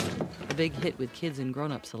on board, a big hit with kids and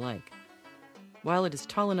grown-ups alike. While it is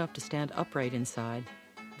tall enough to stand upright inside,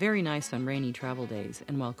 very nice on rainy travel days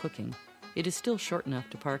and while cooking, it is still short enough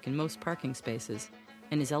to park in most parking spaces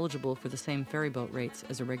and is eligible for the same ferryboat rates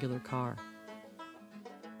as a regular car.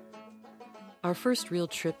 Our first real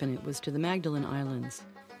trip in it was to the Magdalen Islands,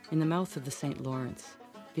 in the mouth of the St. Lawrence,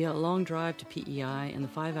 via a long drive to PEI and the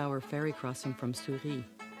 5-hour ferry crossing from Souris.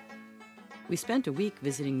 We spent a week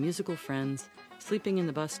visiting musical friends, sleeping in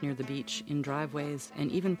the bus near the beach, in driveways,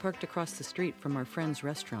 and even parked across the street from our friend's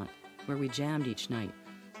restaurant, where we jammed each night.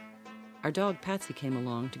 Our dog Patsy came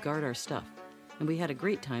along to guard our stuff, and we had a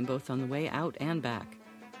great time both on the way out and back.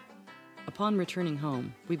 Upon returning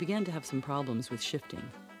home, we began to have some problems with shifting.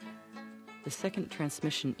 The second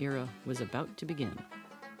transmission era was about to begin.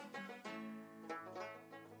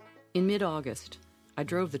 In mid-August, I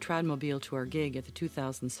drove the Tradmobile to our gig at the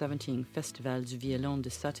 2017 Festival du Violon de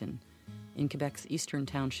Sutton in Quebec's eastern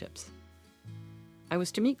townships. I was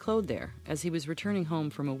to meet Claude there, as he was returning home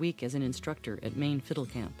from a week as an instructor at Maine Fiddle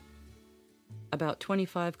Camp. About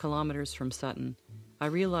 25 kilometers from Sutton, I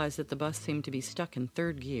realized that the bus seemed to be stuck in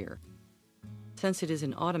third gear. Since it is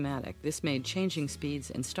an automatic, this made changing speeds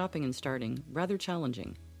and stopping and starting rather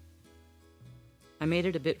challenging. I made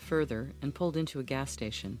it a bit further and pulled into a gas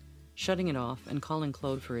station, shutting it off and calling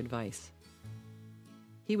Claude for advice.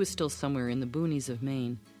 He was still somewhere in the boonies of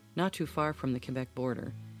Maine, not too far from the Quebec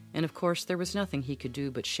border, and of course there was nothing he could do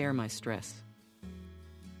but share my stress.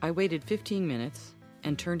 I waited 15 minutes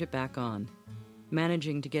and turned it back on,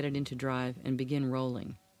 managing to get it into drive and begin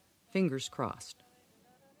rolling, fingers crossed.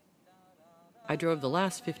 I drove the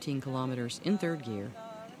last 15 kilometers in third gear,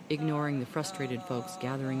 ignoring the frustrated folks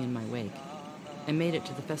gathering in my wake, and made it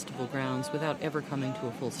to the festival grounds without ever coming to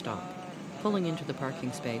a full stop, pulling into the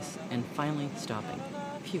parking space and finally stopping.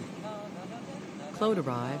 Phew. Claude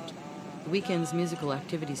arrived, the weekend's musical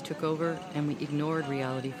activities took over, and we ignored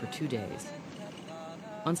reality for 2 days.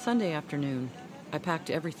 On Sunday afternoon, I packed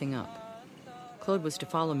everything up. Claude was to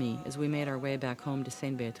follow me as we made our way back home to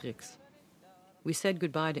St. Beatrix. We said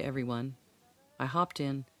goodbye to everyone. I hopped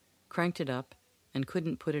in, cranked it up, and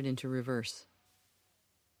couldn't put it into reverse.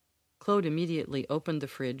 Claude immediately opened the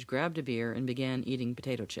fridge, grabbed a beer, and began eating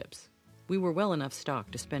potato chips. We were well enough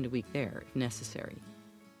stocked to spend a week there, if necessary.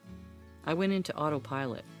 I went into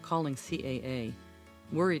autopilot, calling CAA,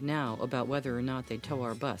 worried now about whether or not they'd tow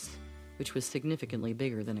our bus, which was significantly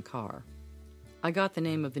bigger than a car. I got the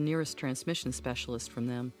name of the nearest transmission specialist from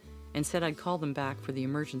them and said I'd call them back for the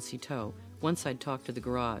emergency tow once I'd talked to the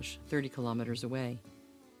garage, 30 kilometers away.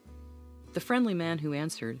 The friendly man who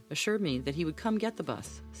answered assured me that he would come get the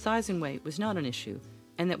bus. Size and weight was not an issue,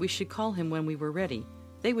 and that we should call him when we were ready.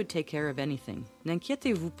 They would take care of anything.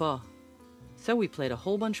 N'inquiétez-vous pas. So we played a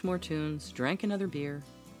whole bunch more tunes, drank another beer,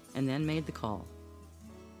 and then made the call.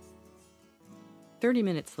 30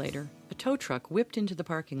 minutes later, a tow truck whipped into the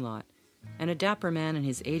parking lot, and a dapper man in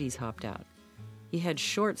his 80s hopped out. He had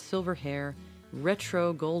short silver hair,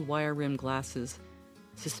 retro gold wire-rimmed glasses,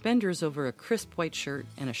 suspenders over a crisp white shirt,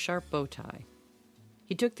 and a sharp bow tie.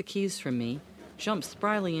 He took the keys from me, jumped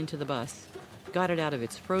spryly into the bus, got it out of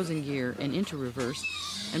its frozen gear and into reverse,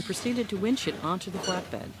 and proceeded to winch it onto the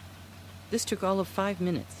flatbed. This took all of 5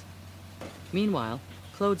 minutes. Meanwhile,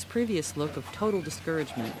 Claude's previous look of total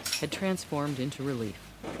discouragement had transformed into relief.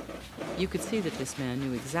 You could see that this man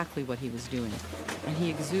knew exactly what he was doing, and he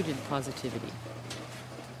exuded positivity.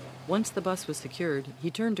 Once the bus was secured,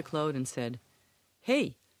 he turned to Claude and said,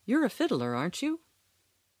 "Hey, you're a fiddler, aren't you?"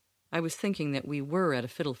 I was thinking that we were at a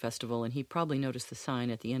fiddle festival, and he probably noticed the sign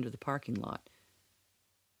at the end of the parking lot.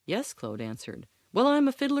 "Yes," Claude answered. "Well, I'm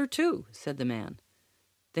a fiddler too," said the man.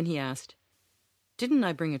 Then he asked, "Didn't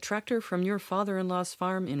I bring a tractor from your father-in-law's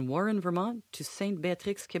farm in Warren, Vermont, to St.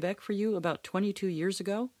 Beatrix, Quebec for you about 22 years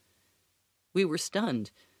ago?" We were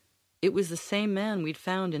stunned. It was the same man we'd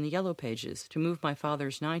found in the Yellow Pages to move my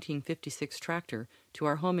father's 1956 tractor to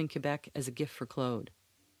our home in Quebec as a gift for Claude.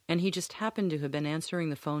 And he just happened to have been answering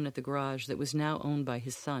the phone at the garage that was now owned by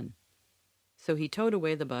his son. So he towed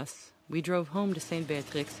away the bus, we drove home to St.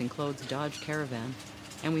 Beatrix in Claude's Dodge Caravan,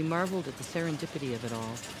 and we marveled at the serendipity of it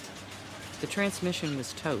all. The transmission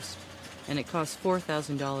was toast, and it cost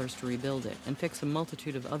 $4,000 to rebuild it and fix a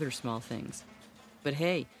multitude of other small things. But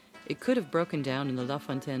hey, it could have broken down in the La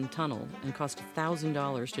Fontaine tunnel and cost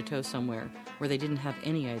 $1,000 to tow somewhere where they didn't have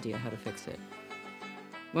any idea how to fix it.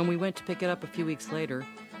 When we went to pick it up a few weeks later,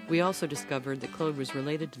 we also discovered that Claude was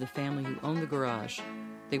related to the family who owned the garage.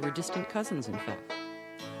 They were distant cousins, in fact.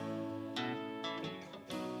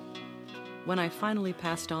 When I finally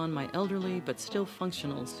passed on my elderly but still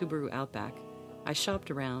functional Subaru Outback, I shopped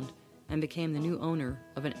around and became the new owner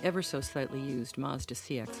of an ever so slightly used Mazda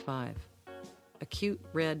CX-5. A cute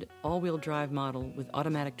red all-wheel drive model with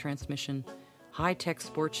automatic transmission, high-tech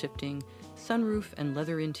sport shifting, sunroof, and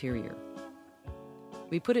leather interior.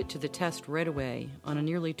 We put it to the test right away on a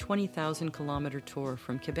nearly 20,000-kilometer tour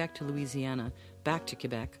from Quebec to Louisiana, back to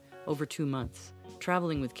Quebec, over 2 months,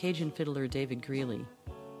 traveling with Cajun fiddler David Greeley.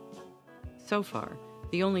 So far,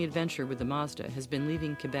 the only adventure with the Mazda has been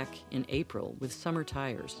leaving Quebec in April with summer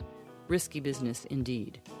tires. Risky business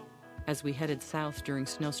indeed, as we headed south during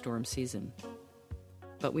snowstorm season.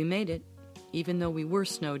 But we made it, even though we were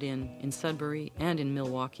snowed in Sudbury and in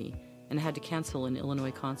Milwaukee, and had to cancel an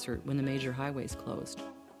Illinois concert when the major highways closed.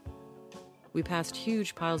 We passed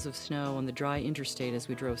huge piles of snow on the dry interstate as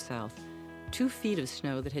we drove south, 2 feet of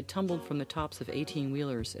snow that had tumbled from the tops of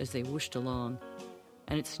 18-wheelers as they whooshed along,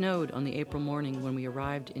 and it snowed on the April morning when we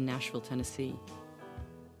arrived in Nashville, Tennessee.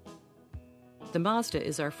 The Mazda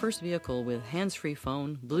is our first vehicle with hands-free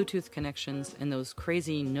phone, Bluetooth connections, and those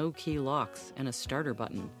crazy no-key locks and a starter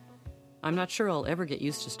button. I'm not sure I'll ever get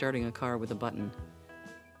used to starting a car with a button.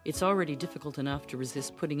 It's already difficult enough to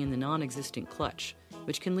resist putting in the non-existent clutch,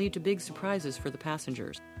 which can lead to big surprises for the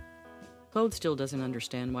passengers. Claude still doesn't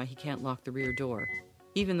understand why he can't lock the rear door,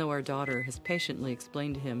 even though our daughter has patiently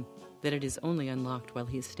explained to him that it is only unlocked while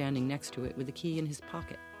he is standing next to it with the key in his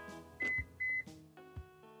pocket.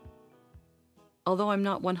 Although I'm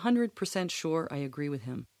not 100% sure I agree with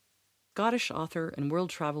him, Scottish author and world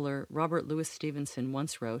traveler Robert Louis Stevenson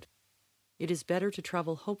once wrote, "It is better to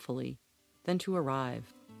travel hopefully than to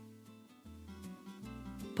arrive."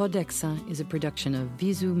 Podexa is a production of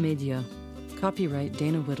Visu Media. Copyright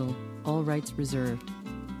Dana Whittle, all rights reserved.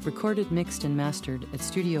 Recorded, mixed, and mastered at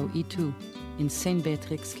Studio E2 in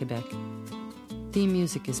Saint-Béatrix, Quebec. Theme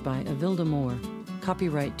music is by Avilda Moore.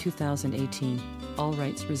 Copyright 2018, all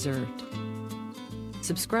rights reserved.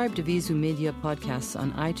 Subscribe to Visu Media podcasts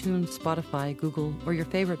on iTunes, Spotify, Google, or your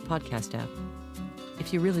favorite podcast app.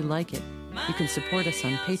 If you really like it, you can support us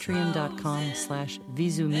on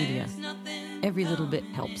patreon.com/VisuMedia. Every little bit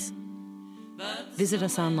helps. Visit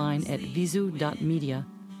us online at visu.media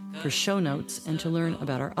for show notes and to learn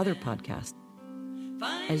about our other podcasts.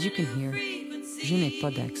 As you can hear, je n'ai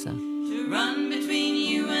pas d'accent. To run between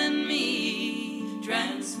you and me,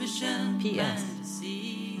 transmission. P.S.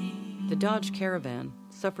 The Dodge Caravan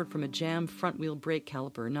suffered from a jammed front-wheel brake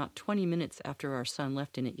caliper not 20 minutes after our son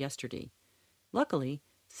left in it yesterday. Luckily,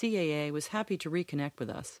 CAA was happy to reconnect with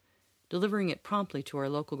us, delivering it promptly to our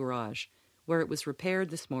local garage, where it was repaired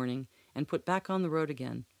this morning and put back on the road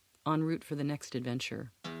again, en route for the next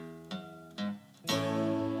adventure.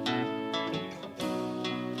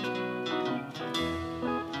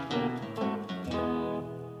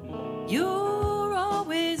 You're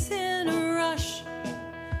always in a rush.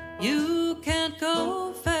 You can't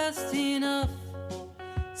go fast enough,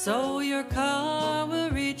 so your car will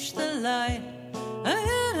reach the light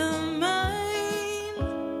ahead of mine.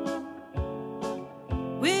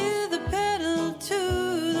 With the pedal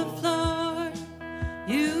to the floor,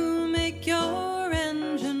 you make your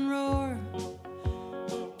engine roar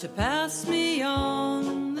to pass me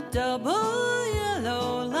on the double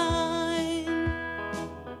yellow line.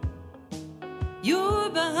 You're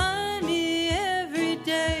behind me every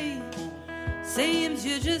day, seems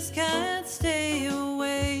you just can't stay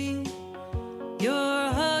away.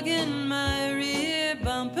 You're hugging my rear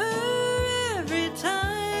bumper every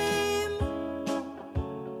time.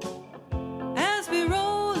 As we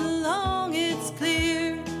roll along, it's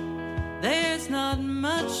clear there's not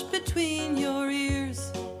much between your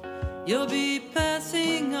ears. You'll be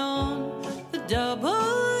passing on the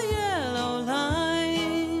double yellow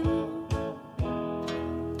line,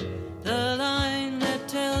 the line that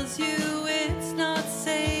tells you it's not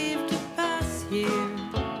safe to pass here.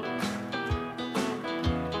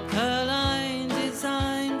 A line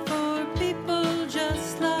designed for people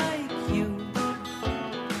just like you.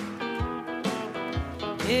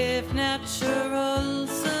 If natural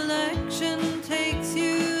selection takes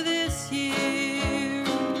you this year,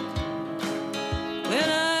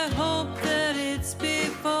 well, I hope that it's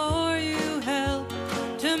before you help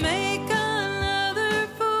to make another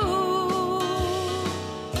fool.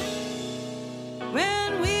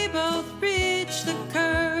 When we both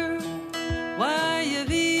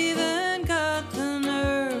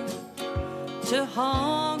to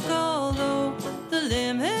honk, although the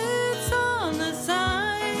limit's on the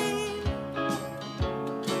sign.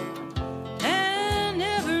 And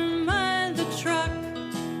never mind the truck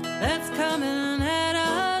that's coming at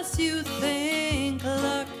us. You think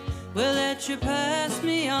luck will let you pass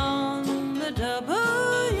me on the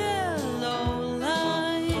double yellow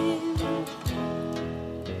line,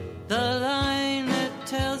 the line that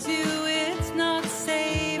tells you it's not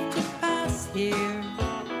safe to pass here.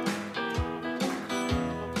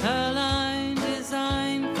 A line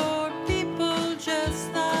designed for people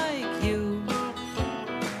just like you.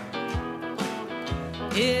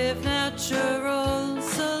 If natural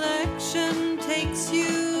selection takes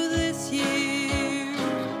you this year,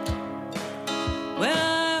 well,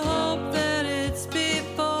 I hope that it's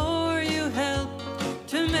before you help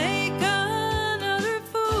to make another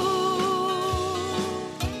fool.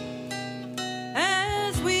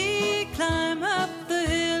 As we climb up the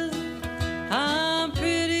hill, I'm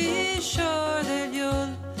pretty sure that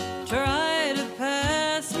you'll try to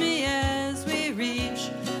pass me as we reach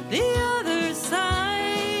the other side.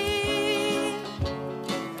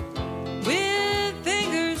 With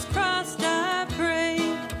fingers crossed, I pray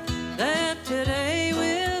that today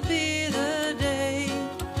will be the day.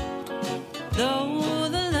 Though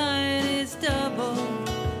the line is double,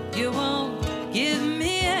 you won't give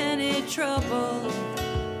me any trouble.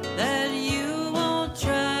 That you won't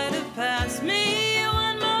try to pass me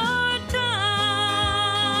one more time.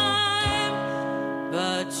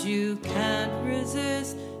 But you can't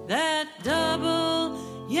resist that double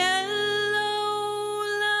yellow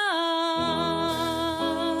line.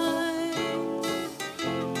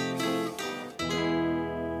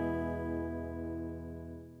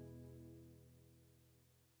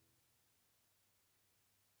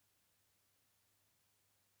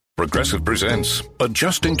 Progressive presents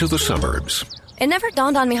Adjusting to the Suburbs. It never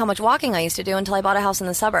dawned on me how much walking I used to do until I bought a house in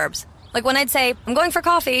the suburbs. Like when I'd say, I'm going for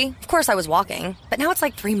coffee, of course I was walking, but now it's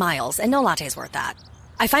like 3 miles and no latte's worth that.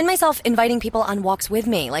 I find myself inviting people on walks with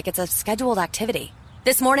me like it's a scheduled activity.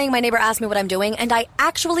 This morning, my neighbor asked me what I'm doing, and I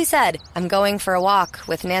actually said, I'm going for a walk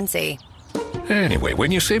with Nancy. Anyway,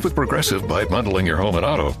 when you save with Progressive by bundling your home and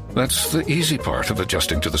auto, that's the easy part of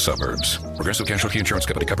adjusting to the suburbs. Progressive Casualty Insurance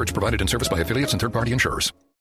Company. Coverage provided in service by affiliates and third-party insurers.